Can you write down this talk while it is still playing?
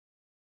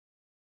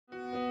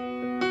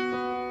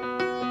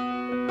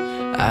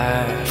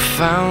I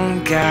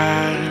found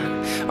God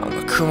on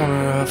the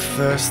corner of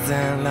First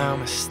and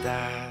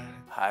Amistad.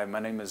 Hi,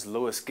 my name is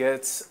Louis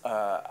Goetz.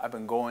 I've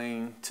been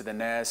going to the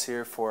NAS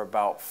here for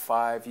about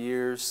 5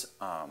 years.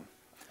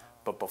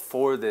 But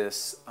before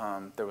this,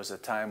 there was a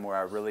time where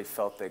I really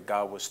felt that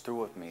God was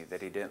through with me,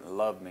 that He didn't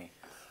love me.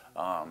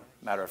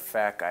 Matter of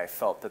fact, I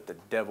felt that the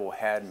devil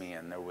had me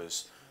and there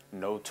was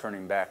no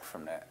turning back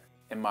from that.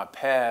 In my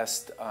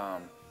past, I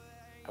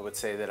would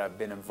say that I've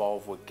been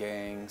involved with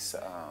gangs,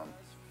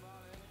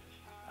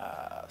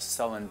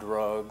 selling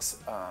drugs.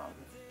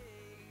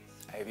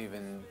 I've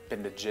even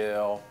been to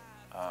jail.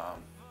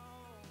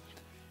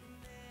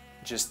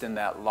 Just in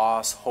that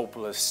lost,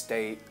 hopeless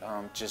state,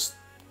 just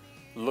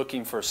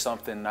looking for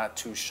something, not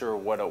too sure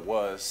what it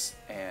was,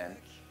 and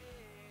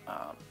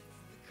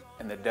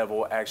the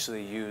devil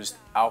actually used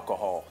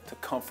alcohol to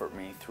comfort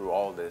me through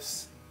all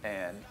this.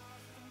 And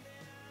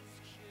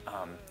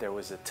there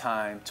was a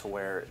time to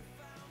where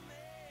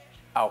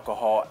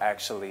alcohol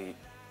actually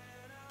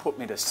put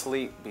me to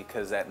sleep,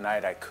 because at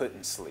night I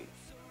couldn't sleep,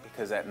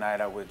 because at night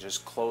I would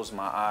just close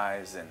my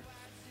eyes and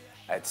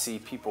I'd see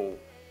people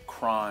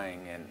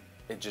crying, and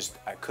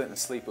I couldn't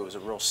sleep. It was a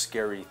real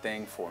scary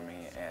thing for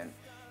me, and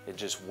it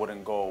just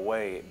wouldn't go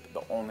away.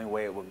 The only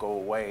way it would go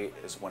away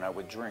is when I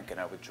would drink, and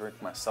I would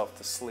drink myself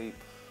to sleep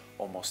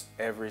almost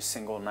every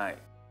single night.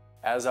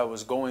 As I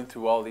was going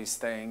through all these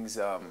things,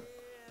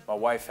 my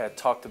wife had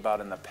talked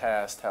about in the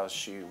past how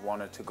she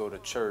wanted to go to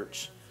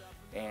church,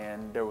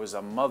 and there was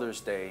a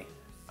Mother's Day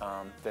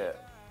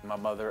that my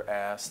mother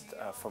asked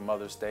for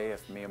Mother's Day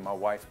if me and my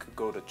wife could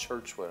go to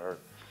church with her.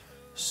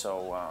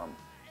 So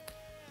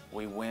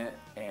we went,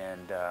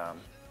 and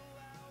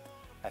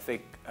I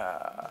think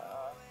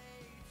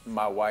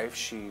my wife,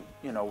 she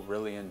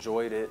really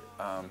enjoyed it,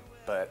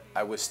 but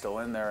I was still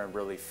in there and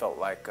really felt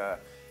like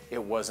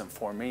it wasn't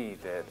for me,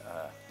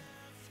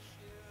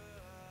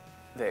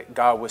 that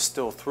God was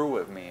still through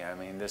with me. I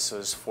mean, this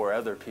was for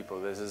other people.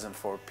 This isn't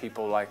for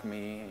people like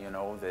me,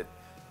 that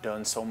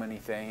done so many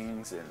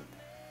things and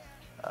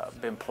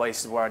been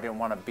places where I didn't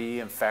want to be.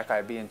 In fact,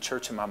 I'd be in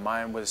church and my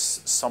mind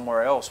was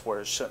somewhere else where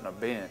it shouldn't have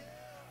been.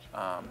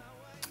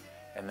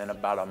 And then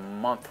about a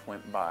month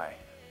went by,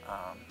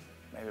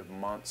 maybe a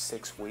month,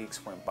 6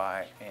 weeks went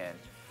by, and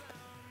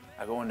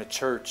I go into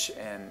church,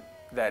 and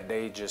that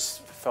day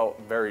just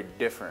felt very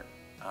different.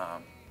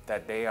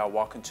 That day I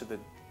walk into the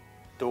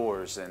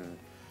doors, and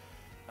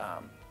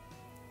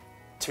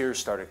tears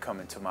started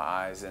coming to my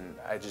eyes, and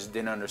I just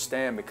didn't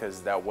understand,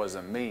 because that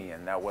wasn't me,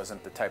 and that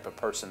wasn't the type of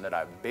person that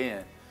I've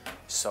been.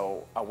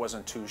 So I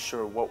wasn't too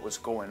sure what was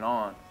going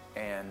on.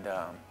 And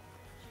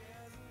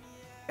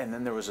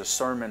then there was a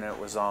sermon, and it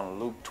was on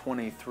Luke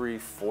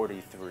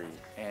 23:43,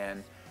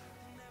 and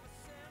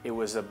it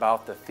was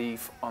about the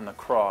thief on the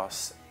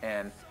cross.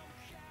 And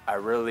I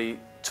really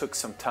took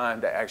some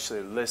time to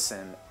actually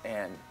listen,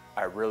 and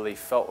I really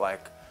felt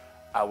like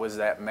I was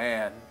that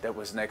man that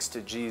was next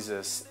to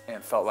Jesus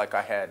and felt like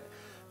I had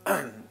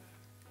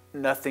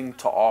nothing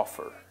to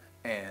offer.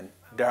 And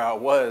there I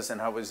was,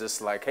 and I was just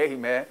like, hey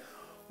man,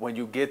 when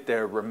you get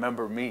there,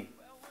 remember me.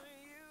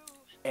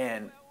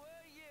 And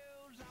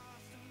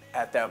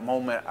at that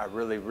moment, I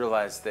really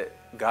realized that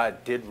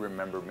God did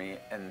remember me,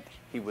 and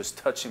He was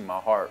touching my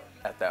heart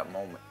at that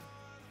moment.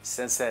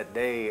 Since that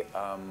day,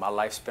 my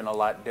life's been a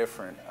lot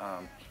different.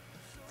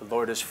 The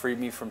Lord has freed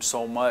me from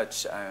so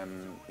much.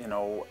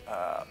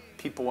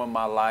 People in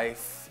my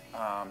life,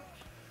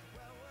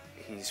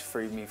 He's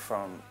freed me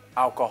from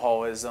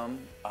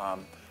alcoholism.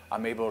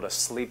 I'm able to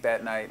sleep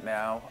at night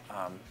now.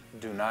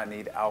 Do not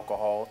need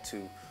alcohol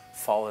to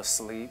fall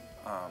asleep.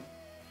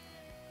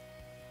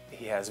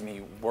 He has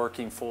me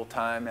working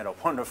full-time at a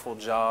wonderful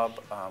job,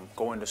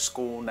 going to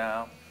school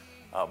now,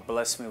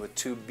 blessed me with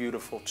 2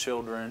 beautiful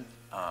children.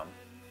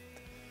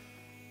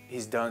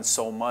 He's done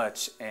so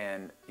much,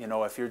 and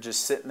if you're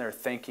just sitting there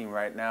thinking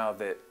right now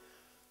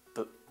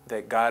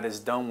that God is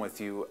done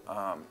with you,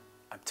 I'm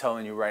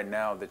telling you right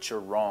now that you're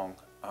wrong.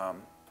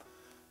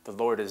 The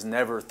Lord is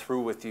never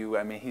through with you.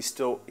 I mean, He's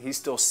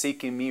still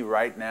seeking me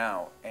right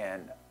now,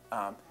 and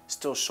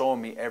still showing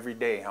me every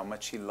day how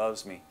much He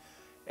loves me.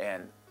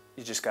 And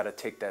you just got to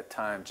take that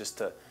time just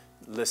to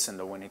listen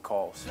to when He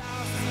calls.